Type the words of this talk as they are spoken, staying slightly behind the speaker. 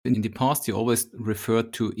In the past, you always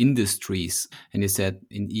referred to industries, and you said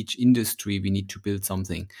in each industry we need to build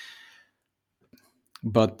something.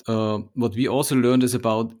 But what we also learned is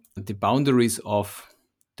about the boundaries of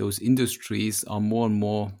those industries are more and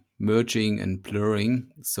more merging and blurring.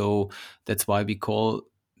 So that's why we call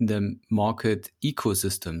them market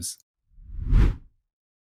ecosystems.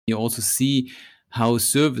 You also see how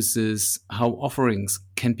services, how offerings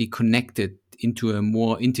can be connected into a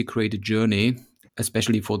more integrated journey,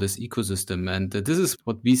 especially for this ecosystem. And this is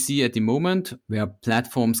what we see at the moment, where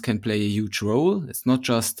platforms can play a huge role. It's not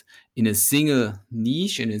just in a single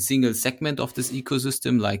niche, in a single segment of this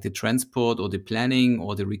ecosystem, like the transport or the planning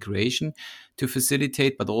or the recreation to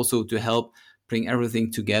facilitate, but also to help bring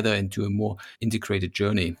everything together into a more integrated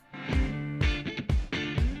journey.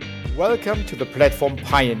 Welcome to the Platform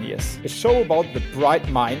Pioneers, a show about the bright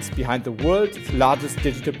minds behind the world's largest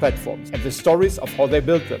digital platforms and the stories of how they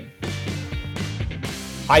built them.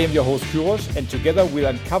 I am your host Kurosh, and together we'll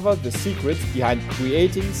uncover the secrets behind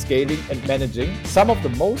creating, scaling and managing some of the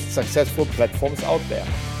most successful platforms out there.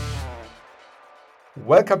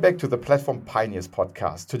 Welcome back to the Platform Pioneers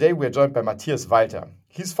podcast. Today we are joined by Matthias Walter.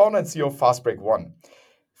 He's founder and CEO of FastBreak1.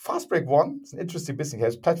 FastBreak1 is an interesting business. It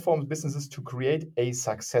has platforms businesses to create a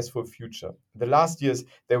successful future. In the last years,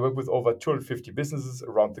 they work with over 250 businesses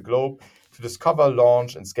around the globe to discover,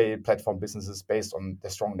 launch, and scale platform businesses based on their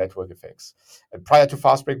strong network effects. And prior to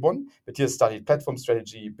FastBreak1, Matthias studied platform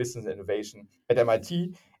strategy, business innovation at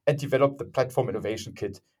MIT and developed the Platform Innovation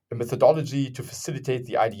Kit, a methodology to facilitate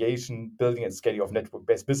the ideation, building, and scaling of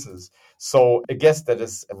network-based businesses. So a guest that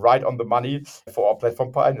is right on the money for our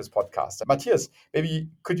Platform Pioneers podcast. Matthias, maybe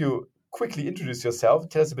could you quickly introduce yourself,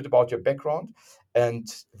 tell us a bit about your background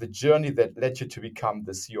and the journey that led you to become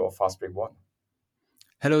the CEO of FastBreak1?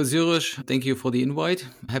 Hello, Zurich. Thank you for the invite.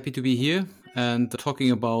 Happy to be here and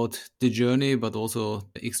talking about the journey, but also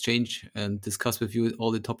exchange and discuss with you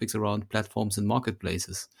all the topics around platforms and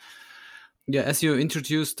marketplaces. Yeah, as you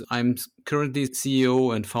introduced, I'm currently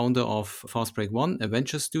CEO and founder of FastBreak1, a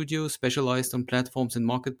venture studio specialized on platforms and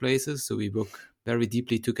marketplaces. So we work very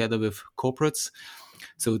deeply together with corporates,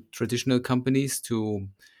 so traditional companies to,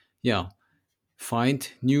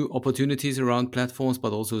 find new opportunities around platforms,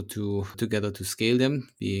 but also together to scale them.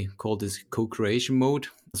 We call this co-creation mode.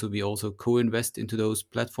 So we also co-invest into those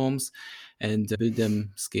platforms and build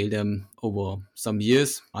them, scale them over some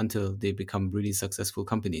years until they become really successful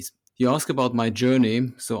companies. You ask about my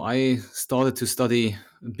journey. So I started to study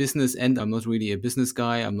business, and I'm not really a business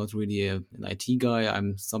guy. I'm not really an IT guy.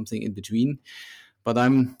 I'm something in between, but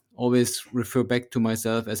I'm always refer back to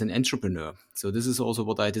myself as an entrepreneur. So this is also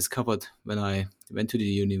what I discovered when I went to the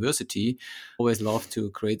university. Always loved to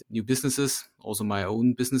create new businesses, also my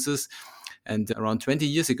own businesses. And around 20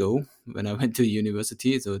 years ago, when I went to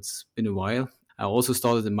university, so it's been a while, I also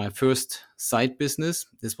started my first side business.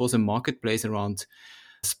 This was a marketplace around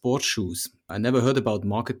sports shoes. I never heard about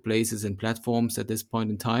marketplaces and platforms at this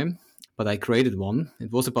point in time, but I created one.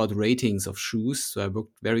 It was about ratings of shoes. So I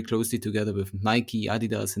worked very closely together with Nike,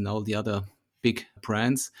 Adidas, and all the other big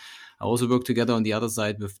brands. I also worked together on the other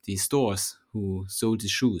side with the stores who sold the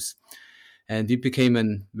shoes. And we became a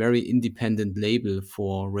very independent label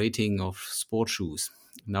for rating of sports shoes.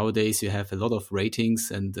 Nowadays, you have a lot of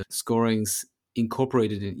ratings and scorings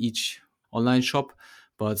incorporated in each online shop.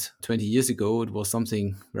 But 20 years ago, it was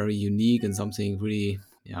something very unique and something really,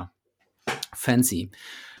 fancy.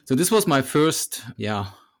 So this was my first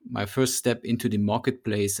step into the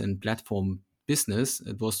marketplace and platform business.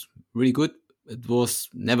 It was really good. It was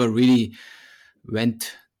never really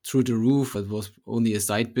went through the roof. It was only a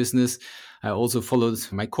side business. I also followed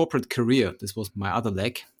my corporate career. This was my other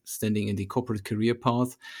leg, standing in the corporate career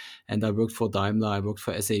path. And I worked for Daimler, I worked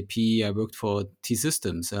for SAP, I worked for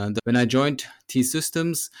T-Systems. And when I joined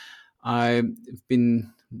T-Systems, I've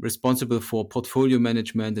been responsible for portfolio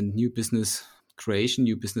management and new business creation,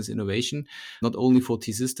 new business innovation, not only for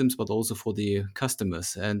T-Systems, but also for the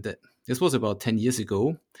customers. And this was about 10 years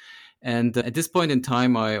ago. And at this point in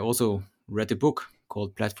time, I also read a book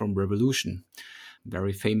called Platform Revolution, a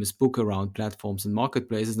very famous book around platforms and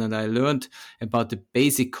marketplaces. And I learned about the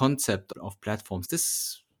basic concept of platforms.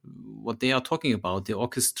 This what they are talking about, the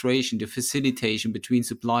orchestration, the facilitation between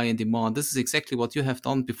supply and demand. This is exactly what you have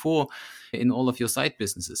done before in all of your side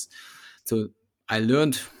businesses. So I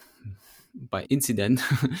learned by incident,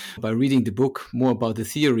 by reading the book, more about the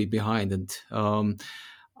theory behind it.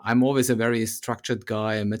 I'm always a very structured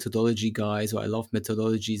guy, a methodology guy. So I love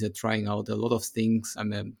methodologies and trying out a lot of things.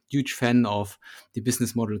 I'm a huge fan of the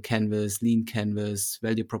business model canvas, lean canvas,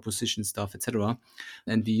 value proposition stuff, etc.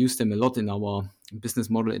 And we use them a lot in our business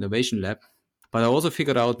model innovation lab. But I also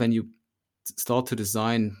figured out when you start to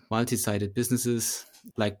design multi-sided businesses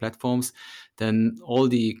like platforms, then all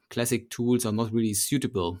the classic tools are not really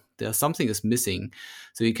suitable. There's something is missing.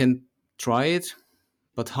 So you can try it,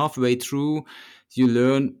 but halfway through you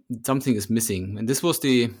learn something is missing. And this was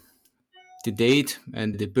the date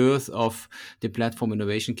and the birth of the platform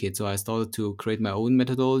innovation kit. So I started to create my own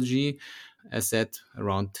methodology, as said,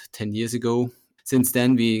 around 10 years ago. Since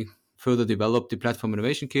then, we further developed the platform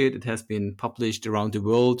innovation kit. It has been published around the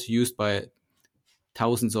world, used by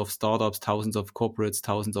thousands of startups, thousands of corporates,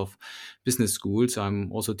 thousands of business schools.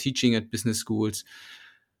 I'm also teaching at business schools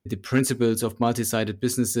the principles of multi-sided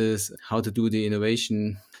businesses, how to do the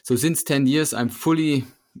innovation. So since 10 years, I'm fully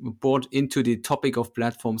bought into the topic of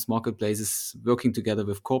platforms, marketplaces, working together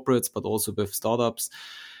with corporates, but also with startups,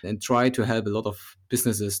 and try to help a lot of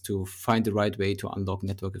businesses to find the right way to unlock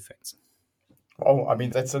network effects. Oh, I mean,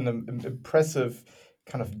 that's an impressive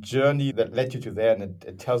kind of journey that led you to there. And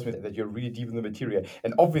it tells me that you're really deep in the material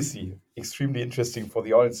and obviously extremely interesting for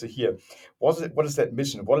the audience to hear. What is that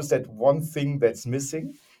mission? What is that one thing that's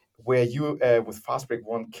missing where you, with Fastbreak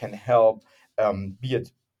One, can help, be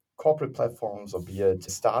it corporate platforms or be it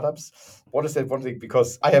startups? What is that one thing?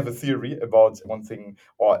 Because I have a theory about one thing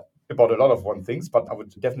or about a lot of one things, but I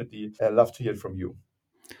would definitely love to hear it from you.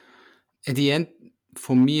 At the end,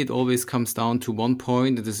 for me, it always comes down to one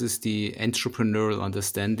point. This is the entrepreneurial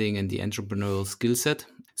understanding and the entrepreneurial skill set.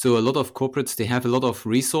 So a lot of corporates, they have a lot of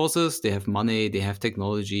resources, they have money, they have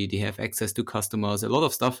technology, they have access to customers, a lot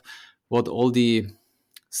of stuff, what all the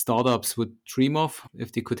startups would dream of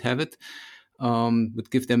if they could have it, would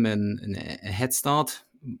give them a head start.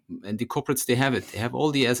 And the corporates, they have it. They have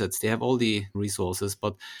all the assets, they have all the resources,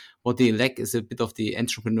 but what they lack is a bit of the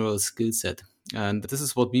entrepreneurial skill set. And this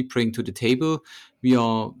is what we bring to the table. We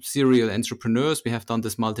are serial entrepreneurs. We have done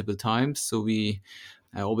this multiple times. So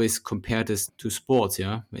I always compare this to sports.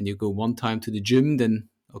 Yeah. When you go one time to the gym, then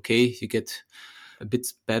okay, you get a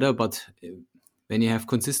bit better, but when you have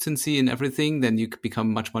consistency in everything, then you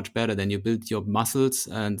become much, much better. Then you build your muscles.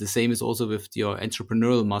 And the same is also with your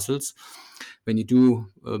entrepreneurial muscles. When you do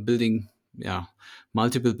building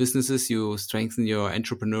multiple businesses, you strengthen your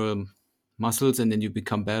entrepreneurial muscles, and then you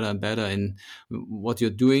become better and better in what you're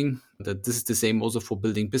doing. That this is the same also for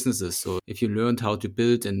building businesses. So if you learned how to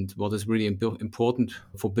build and what is really important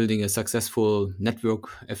for building a successful network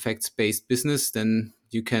effects based business, then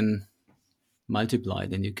you can multiply.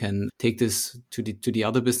 Then you can take this to the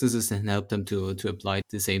other businesses and help them to apply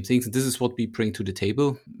the same things. And this is what we bring to the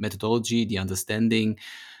table: methodology, the understanding,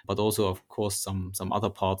 but also, of course, some other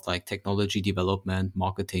parts like technology development,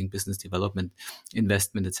 marketing, business development,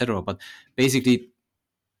 investment, etc. But basically,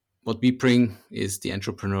 what we bring is the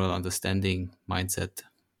entrepreneurial understanding, mindset,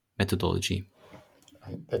 methodology.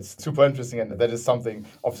 That's super interesting. And that is something,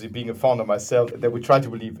 obviously, being a founder myself, that we try to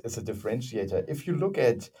believe is a differentiator. If you look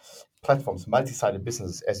at platforms, multi-sided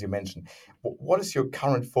businesses, as you mentioned, what is your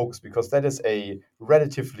current focus? Because that is a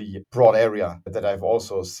relatively broad area that I've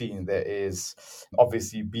also seen. There is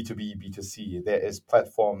obviously B2B, B2C. There is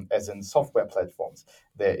platform as in software platforms.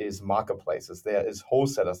 There is marketplaces. There is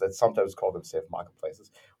wholesalers that sometimes call themselves marketplaces.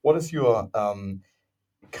 What is your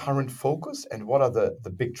current focus, and what are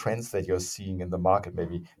the big trends that you're seeing in the market?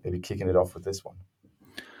 Maybe kicking it off with this one.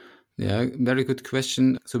 Yeah, very good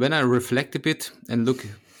question. So when I reflect a bit and look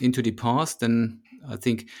into the past, then I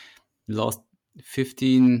think the last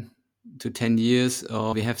 15 to 10 years,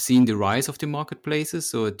 we have seen the rise of the marketplaces.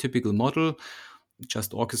 So a typical model,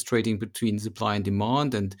 just orchestrating between supply and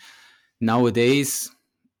demand. And nowadays,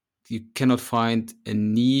 you cannot find a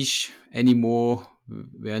niche anymore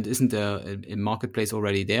where it isn't a marketplace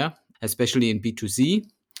already there, especially in B2C.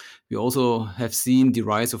 We also have seen the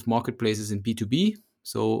rise of marketplaces in B2B.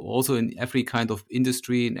 So also in every kind of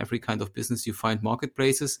industry, in every kind of business, you find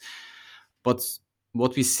marketplaces. But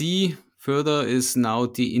what we see further is now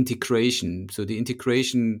the integration. So the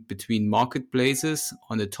integration between marketplaces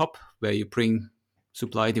on the top, where you bring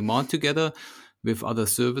supply demand together with other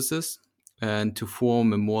services, and to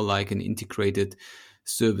form a more like an integrated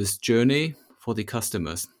service journey for the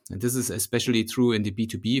customers. And this is especially true in the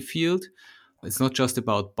B2B field. It's not just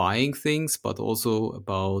about buying things, but also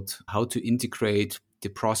about how to integrate the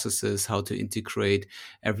processes, how to integrate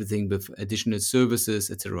everything with additional services,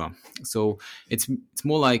 etc. So it's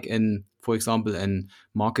more like for example, an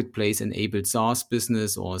marketplace-enabled SaaS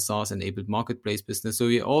business or a SaaS-enabled marketplace business. So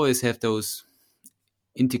we always have those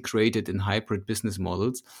integrated and hybrid business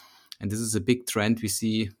models. And this is a big trend we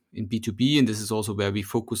see in B2B, and this is also where we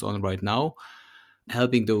focus on right now,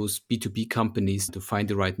 helping those B2B companies to find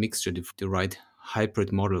the right mixture, the right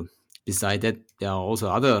hybrid model. Beside that, there are also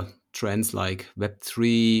other trends like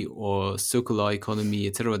Web3 or circular economy,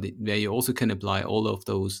 etc., where you also can apply all of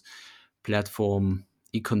those platform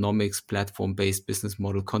economics, platform-based business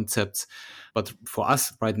model concepts. But for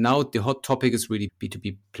us right now, the hot topic is really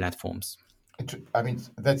B2B platforms. I mean,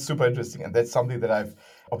 that's super interesting. And that's something that I've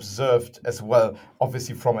observed as well,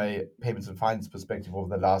 obviously from a payments and finance perspective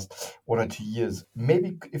over the last 1 or 2 years.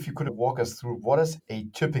 Maybe if you could walk us through what is a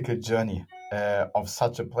typical journey of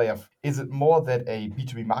such a player. Is it more that a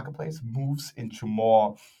B2B marketplace moves into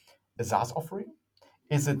more a SaaS offering?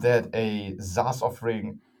 Is it that a SaaS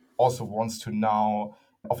offering also wants to now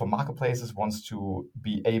offer marketplaces, wants to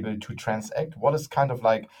be able to transact? What is kind of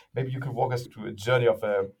like, maybe you could walk us through a journey of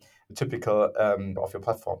a typical of your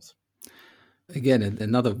platforms? Again,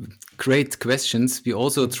 another great questions. We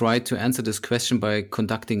also tried to answer this question by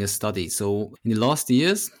conducting a study. So in the last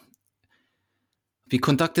years, we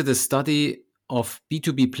conducted a study of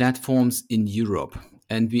B2B platforms in Europe,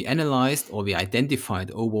 and we analyzed or we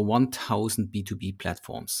identified over 1,000 B2B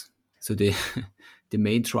platforms. So the the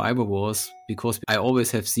main driver was because I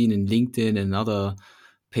always have seen in LinkedIn and other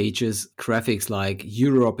pages graphics like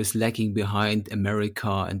Europe is lagging behind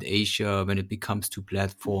America and Asia when it comes to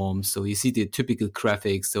platforms. So you see the typical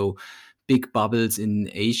graphics. So big bubbles in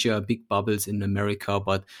Asia, big bubbles in America,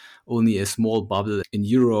 but only a small bubble in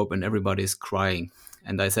Europe, and everybody is crying.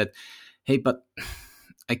 And I said, hey, but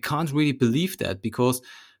I can't really believe that, because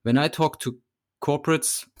when I talk to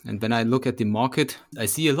corporates and when I look at the market, I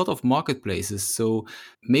see a lot of marketplaces. So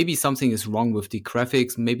maybe something is wrong with the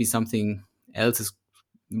graphics, maybe something else is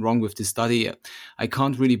wrong with the study. I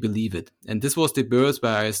can't really believe it. And this was the birth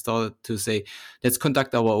where I started to say, let's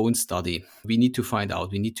conduct our own study. We need to find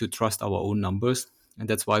out. We need to trust our own numbers. And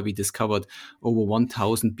that's why we discovered over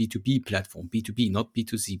 1,000 B2B platform, B2B, not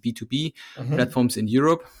B2C, B2B platforms in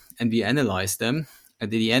Europe. And we analyzed them.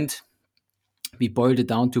 And in the end, we boiled it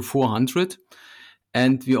down to 400.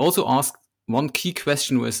 And we also asked one key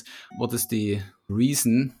question was, what is the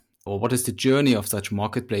reason or what is the journey of such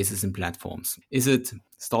marketplaces and platforms? Is it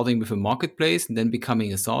starting with a marketplace and then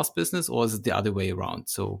becoming a SaaS business, or is it the other way around?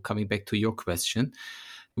 So coming back to your question,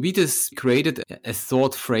 we just created a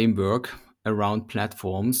thought framework around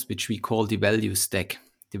platforms, which we call the value stack.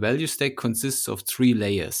 The value stack consists of 3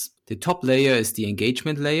 layers. The top layer is the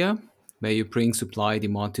engagement layer, where you bring supply,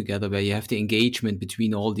 demand together, where you have the engagement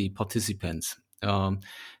between all the participants.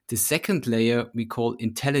 The second layer we call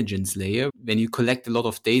intelligence layer. When you collect a lot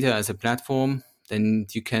of data as a platform, then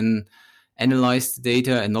you can analyze the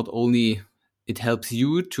data, and not only it helps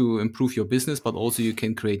you to improve your business, but also you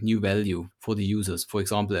can create new value for the users. For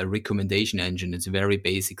example, a recommendation engine is a very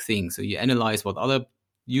basic thing. So you analyze what other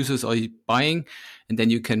users are buying, and then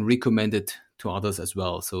you can recommend it to others as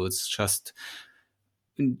well. So it's just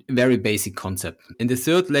a very basic concept. And the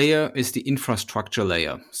third layer is the infrastructure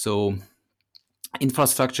layer. So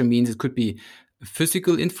infrastructure means it could be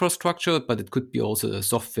physical infrastructure, but it could be also a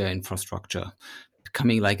software infrastructure,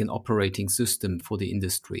 becoming like an operating system for the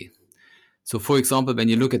industry. So for example, when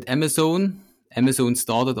you look at Amazon, Amazon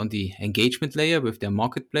started on the engagement layer with their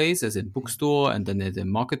marketplace as a bookstore, and then the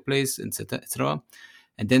marketplace, etc.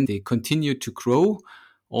 And then they continued to grow,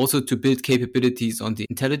 also to build capabilities on the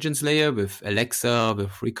intelligence layer with Alexa,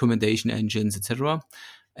 with recommendation engines, etc.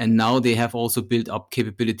 And now they have also built up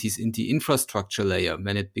capabilities in the infrastructure layer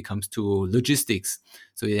when it comes to logistics.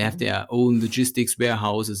 So they have their own logistics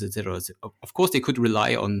warehouses, etc. So of course, they could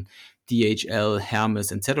rely on DHL,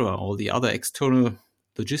 Hermes, etc., all the other external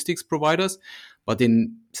logistics providers, but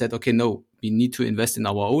then said, okay, no, we need to invest in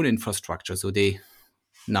our own infrastructure. So they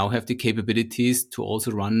now have the capabilities to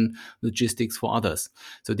also run logistics for others.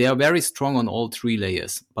 So they are very strong on all 3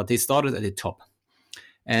 layers, but they started at the top.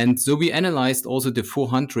 And so we analyzed also the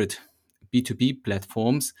 400 B2B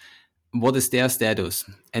platforms. What is their status?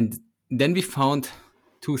 And then we found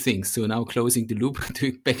 2 things. So now closing the loop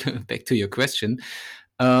back to your question.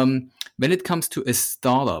 When it comes to a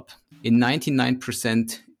startup, in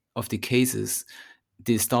 99% of the cases,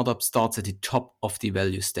 the startup starts at the top of the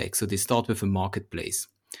value stack. So they start with a marketplace.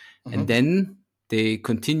 And then they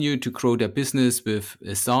continue to grow their business with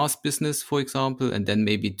a SaaS business, for example, and then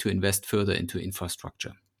maybe to invest further into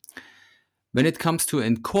infrastructure. When it comes to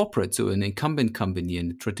a corporate, so an incumbent company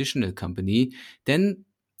and a traditional company, then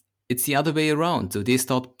it's the other way around. So they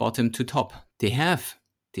start bottom to top. They have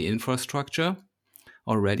the infrastructure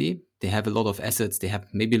already. They have a lot of assets. They have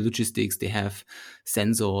maybe logistics. They have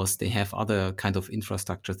sensors. They have other kind of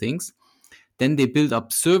infrastructure things. Then they build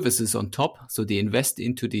up services on top. So they invest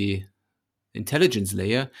into the intelligence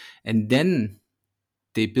layer, and then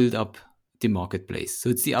they build up the marketplace. So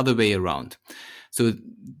it's the other way around. So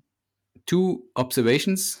 2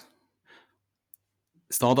 observations.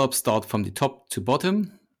 startups start from the top to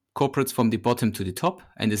bottom, corporates from the bottom to the top.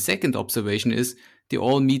 And the second observation is they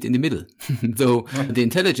all meet in the middle. So the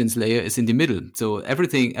intelligence layer is in the middle. So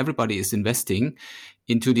everybody is investing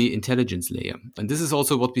into the intelligence layer. And this is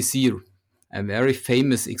also what we see. A very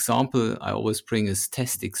famous example I always bring is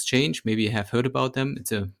Test Exchange. Maybe you have heard about them.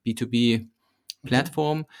 It's a B2B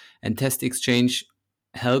platform, and Test Exchange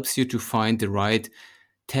helps you to find the right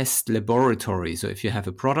test laboratory. So if you have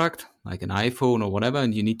a product like an iPhone or whatever,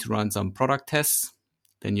 and you need to run some product tests,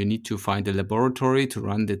 then you need to find a laboratory to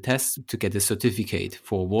run the tests to get a certificate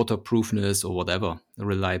for waterproofness or whatever,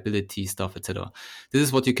 reliability stuff, etc. This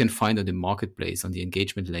is what you can find on the marketplace, on the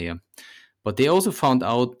engagement layer. But they also found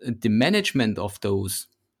out the management of those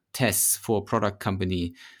tests for a product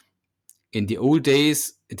company. In the old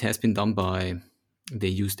days, it has been done by, they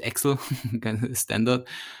used Excel, kind of standard.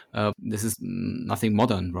 This is nothing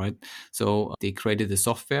modern, right? So they created a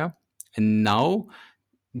software. And now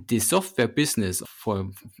the software business for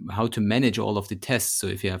how to manage all of the tests. So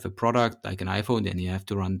if you have a product like an iPhone, then you have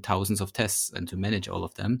to run thousands of tests and to manage all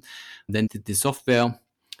of them. Then the software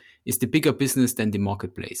is the bigger business than the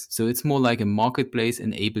marketplace. So it's more like a marketplace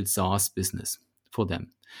enabled SaaS business for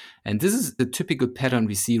them. And this is the typical pattern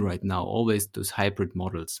we see right now, always those hybrid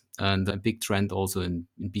models, and a big trend also in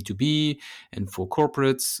B2B and for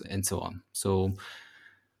corporates and so on. So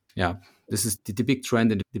yeah, this is the big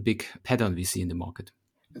trend and the big pattern we see in the market.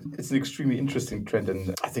 It's an extremely interesting trend,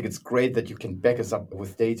 and I think it's great that you can back us up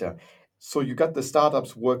with data. So you got the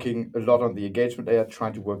startups working a lot on the engagement layer,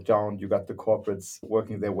 trying to work down. You got the corporates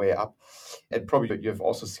working their way up. And probably you've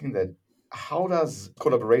also seen that. How does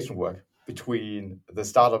collaboration work between the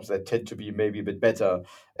startups that tend to be maybe a bit better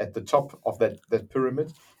at the top of that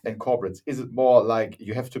pyramid and corporates? Is it more like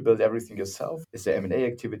you have to build everything yourself? Is there M&A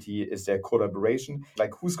activity? Is there collaboration?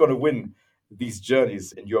 Like, who's going to win these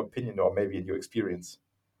journeys, in your opinion, or maybe in your experience?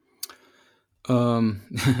 Um,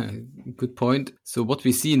 Good point. So what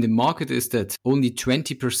we see in the market is that only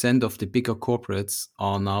 20% of the bigger corporates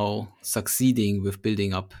are now succeeding with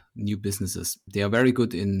building up new businesses. They are very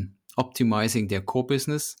good in optimizing their core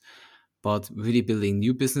business, but really building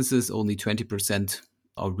new businesses, only 20%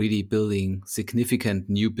 are really building significant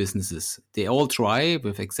new businesses. They all try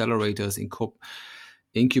with accelerators,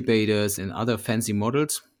 incubators, and other fancy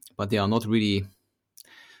models, but they are not really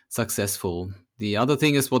successful. The other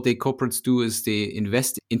thing is what the corporates do is they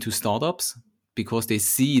invest into startups because they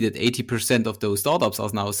see that 80% of those startups are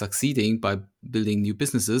now succeeding by building new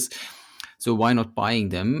businesses. So why not buying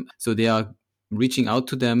them? So they are reaching out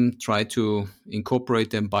to them, try to incorporate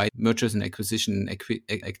them by mergers and acquisition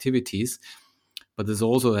activities. But this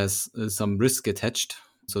also has some risk attached.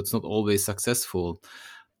 So it's not always successful.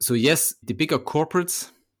 So yes, the bigger corporates,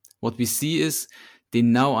 what we see is they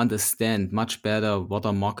now understand much better what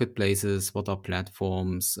are marketplaces, what are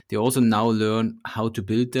platforms. They also now learn how to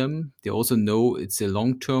build them. They also know it's a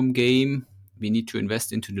long-term game. We need to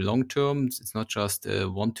invest into the long term. It's not just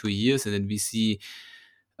 1-2 years and then we see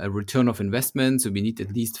a return of investment. So we need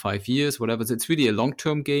at least 5 years, whatever. So it's really a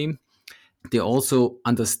long-term game. They also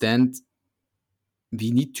understand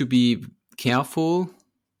we need to be careful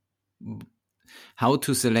how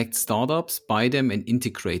to select startups, buy them, and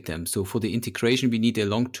integrate them. So for the integration, we need a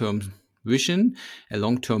long-term vision, a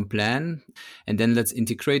long-term plan, and then let's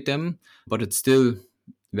integrate them. But it's still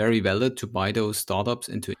very valid to buy those startups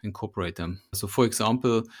and to incorporate them. So for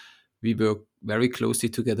example, we work very closely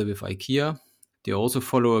together with IKEA. They also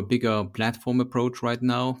follow a bigger platform approach right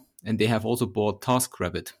now, and they have also bought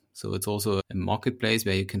TaskRabbit. So it's also a marketplace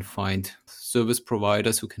where you can find service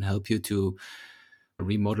providers who can help you to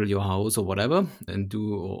remodel your house or whatever and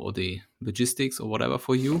do all the logistics or whatever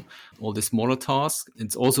for you, all the smaller tasks.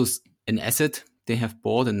 It's also an asset they have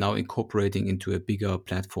bought and now incorporating into a bigger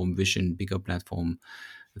platform vision, bigger platform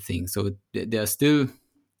thing. So there's still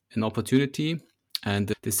an opportunity.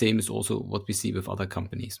 And the same is also what we see with other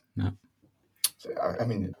companies. Yeah. So, I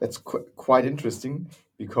mean, that's quite interesting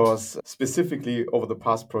because specifically over the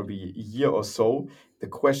past probably year or so, the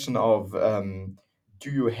question of do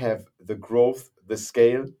you have the growth, the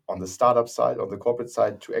scale on the startup side, on the corporate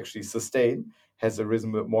side to actually sustain has arisen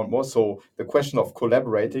more and more. So the question of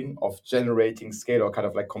collaborating, of generating scale or kind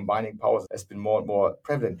of like combining powers has been more and more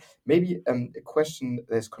prevalent. Maybe a question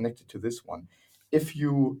that is connected to this one. If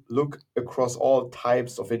you look across all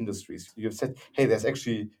types of industries, you've said, hey, there's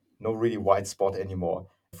actually no really white spot anymore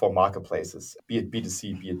for marketplaces, be it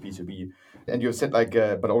B2C, be it B2B. And you said like,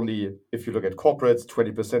 but only if you look at corporates,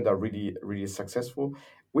 20% are really, really successful.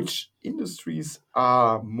 Which industries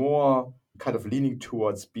are more kind of leaning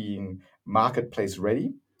towards being marketplace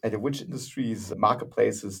ready? And in which industries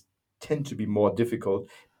marketplaces tend to be more difficult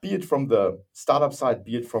be it from the startup side,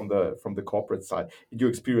 be it from the corporate side, in your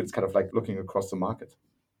experience, kind of like looking across the market?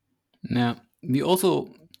 Yeah. We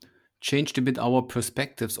also changed a bit our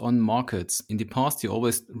perspectives on markets. In the past, you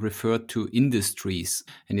always referred to industries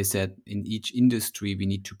and you said in each industry we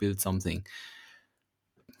need to build something.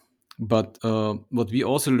 But what we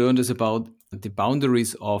also learned is about the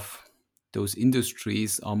boundaries of those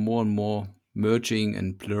industries are more and more merging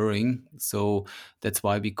and blurring. So that's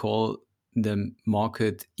why we call them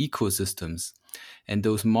market ecosystems. And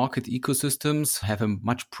those market ecosystems have a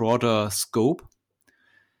much broader scope.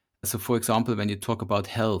 So, for example, when you talk about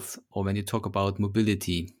health, or when you talk about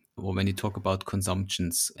mobility, or when you talk about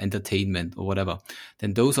consumptions, entertainment, or whatever,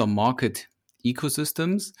 then those are market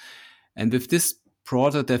ecosystems. And with this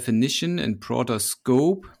broader definition and broader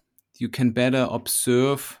scope, you can better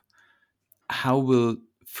observe how will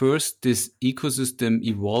first this ecosystem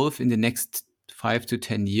evolve in the next 5 to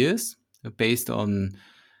 10 years based on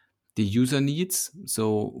the user needs.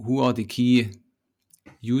 So, who are the key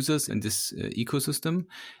users in this ecosystem,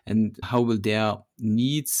 and how will their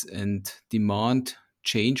needs and demand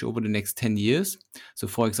change over the next 10 years? So,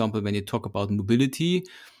 for example, when you talk about mobility,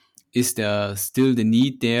 is there still the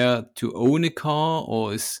need there to own a car,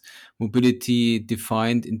 or is mobility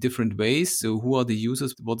defined in different ways? So, who are the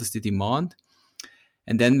users? What is the demand?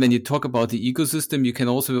 And then when you talk about the ecosystem, you can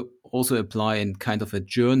also apply in kind of a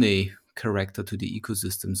journey character to the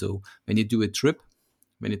ecosystem. So when you do a trip,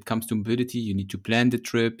 when it comes to mobility, you need to plan the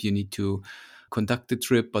trip, you need to conduct the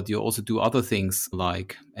trip, but you also do other things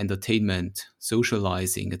like entertainment,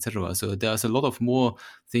 socializing, etc. So there's a lot of more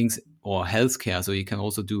things, or healthcare. So you can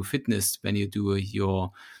also do fitness when you do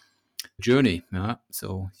your journey. Yeah.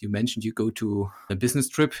 So you mentioned you go to a business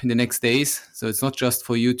trip in the next days. So it's not just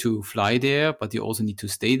for you to fly there, but you also need to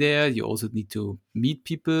stay there. You also need to meet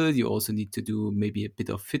people. You also need to do maybe a bit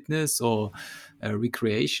of fitness or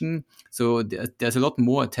recreation. So there's a lot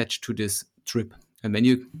more attached to this trip. And when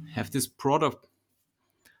you have this product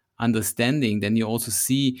understanding, then you also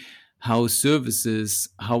see how services,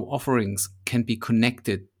 how offerings can be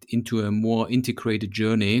connected into a more integrated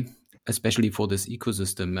journey, especially for this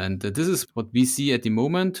ecosystem. And this is what we see at the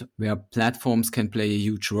moment, where platforms can play a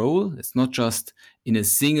huge role. It's not just in a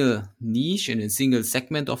single niche, in a single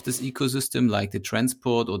segment of this ecosystem, like the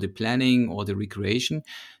transport or the planning or the recreation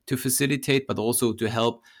to facilitate, but also to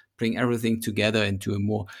help bring everything together into a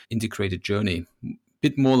more integrated journey. A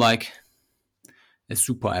bit more like a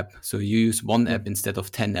super app. So you use one app instead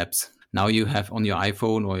of 10 apps. Now you have on your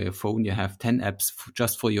iPhone or your phone, you have 10 apps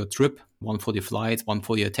just for your trip, one for the flights, one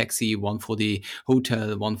for your taxi, one for the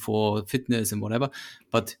hotel, one for fitness and whatever.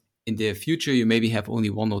 But in the future, you maybe have only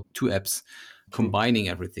one or two apps True. combining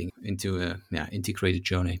everything into a integrated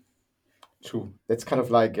journey. True. That's kind of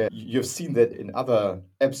like you've seen that in other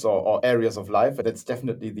apps or areas of life. That's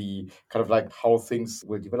definitely the kind of like how things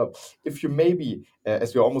will develop. If you maybe,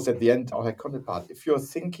 as we're almost at the end of our content part, if you're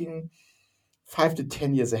thinking 5 to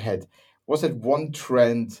 10 years ahead, what's that one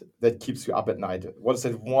trend that keeps you up at night? What is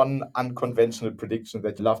that one unconventional prediction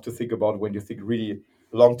that you love to think about when you think really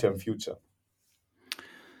long-term future?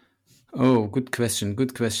 Oh, good question.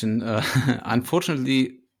 Good question.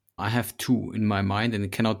 Unfortunately, I have two in my mind and I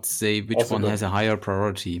cannot say which Also one good. has a higher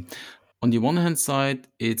priority. On the one hand side,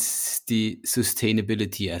 it's the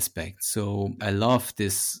sustainability aspect. So I love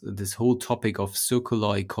this whole topic of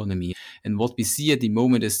circular economy. And what we see at the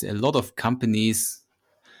moment is a lot of companies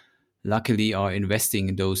luckily are investing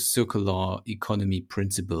in those circular economy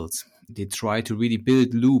principles. They try to really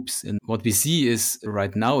build loops. And what we see is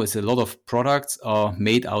right now is a lot of products are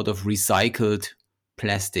made out of recycled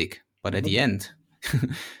plastic. But at the Mhm. end,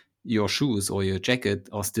 your shoes or your jacket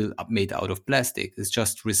are still made out of plastic. It's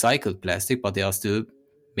just recycled plastic, but they are still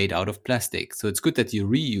made out of plastic. So it's good that you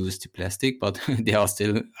reuse the plastic, but they are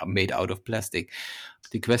still made out of plastic.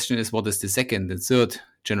 The question is, what is the second and third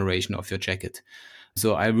generation of your jacket?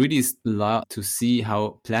 So I really love to see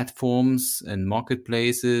how platforms and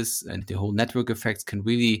marketplaces and the whole network effects can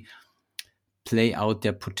really play out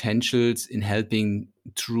their potentials in helping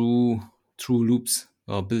true loops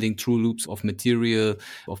or building true loops of material,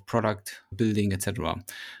 of product building, etc.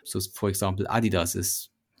 So for example, Adidas is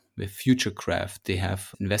with Futurecraft, they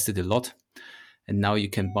have invested a lot, and now you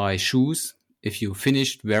can buy shoes. If you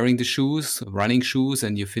finished wearing the shoes, running shoes,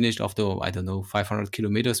 and you finished after, I don't know, 500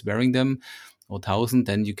 kilometers wearing them or 1,000,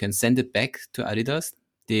 then you can send it back to Adidas.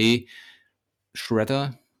 They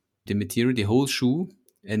shredder the material, the whole shoe,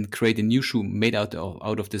 and create a new shoe made out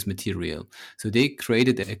of this material. So they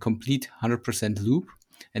created a complete 100% loop,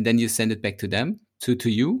 and then you send it back to them, to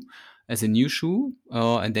you as a new shoe,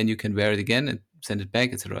 and then you can wear it again and send it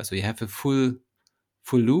back, etc. So you have a full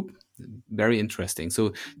loop. very interesting.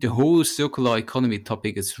 So the whole circular economy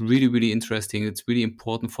topic is really, really interesting. It's really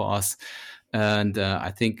important for us. And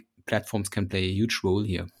I think platforms can play a huge role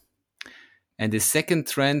here. And the second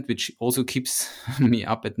trend, which also keeps me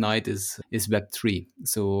up at night, is Web3.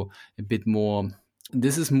 So a bit more,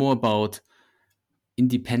 this is more about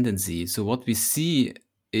independency. So what we see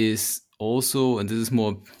is also, and this is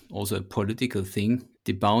more also a political thing,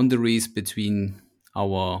 the boundaries between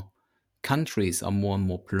our countries are more and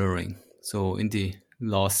more blurring. So in the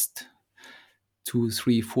last 200,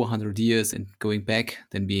 300, 400 years and going back,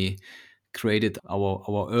 then we created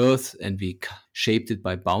our earth and we shaped it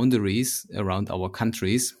by boundaries around our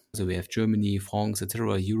countries. So we have Germany, France,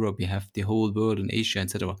 etc., Europe, we have the whole world and Asia,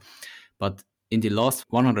 etc. But in the last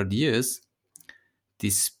 100 years, the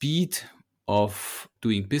speed of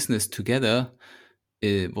doing business together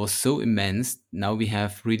was so immense. Now we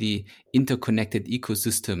have really interconnected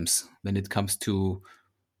ecosystems when it comes to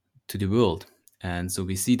the world. And so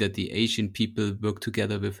we see that the Asian people work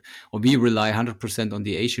together with, or we rely 100% on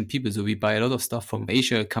the Asian people. So we buy a lot of stuff from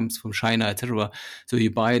Asia, comes from China, etc. So you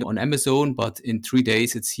buy it on Amazon, but in 3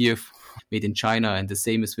 days it's here made in China, and the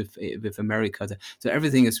same is with America. So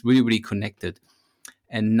everything is really, really connected.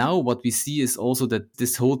 And now what we see is also that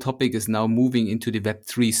this whole topic is now moving into the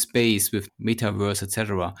Web3 space with metaverse,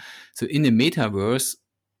 etc. So in the metaverse,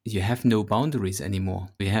 you have no boundaries anymore.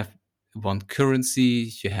 You have one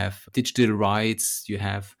currency, you have digital rights, you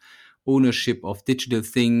have ownership of digital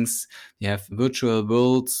things, you have virtual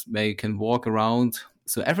worlds where you can walk around.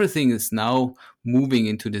 So everything is now moving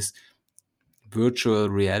into this virtual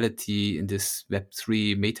reality in this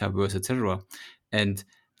Web3 metaverse, etc. And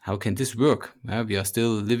how can this work? We are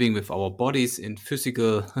still living with our bodies in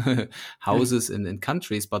physical houses and in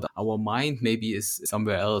countries, but our mind maybe is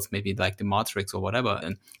somewhere else, maybe like the Matrix or whatever.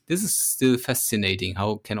 And this is still fascinating.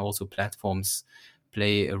 How can also platforms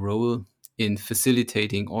play a role in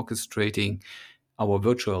facilitating, orchestrating our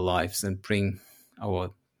virtual lives and bring our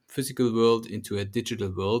physical world into a digital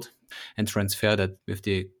world and transfer that with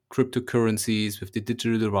the cryptocurrencies, with the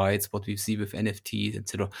digital rights, what we see with NFTs,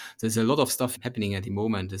 etc. There's a lot of stuff happening at the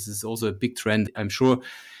moment. This is also a big trend. I'm sure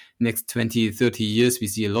next 20, 30 years, we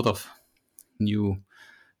see a lot of new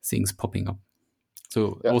things popping up.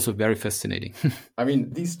 So Yeah. also very fascinating. I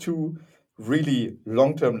mean, these two really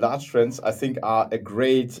long-term large trends, I think, are a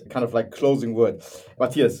great kind of like closing word.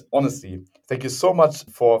 Matthias, honestly, thank you so much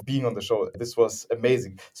for being on the show. This was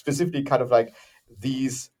amazing. Specifically, kind of like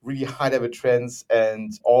these really high-level trends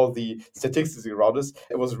and all the statistics around us.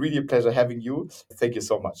 It was really a pleasure having you. Thank you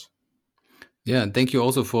so much. Yeah, and thank you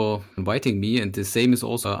also for inviting me. And the same is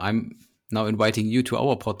also, I'm now inviting you to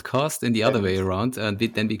our podcast and the other way around. And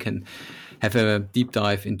then we can have a deep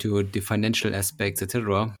dive into the financial aspects,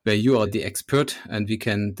 etc., where you are the expert and we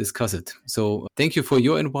can discuss it. So thank you for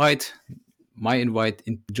your invite, my invite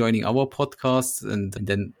in joining our podcast, and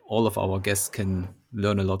then all of our guests can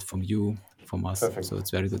learn a lot from you, from us. Perfect. So it's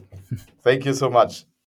very good. Thank you so much.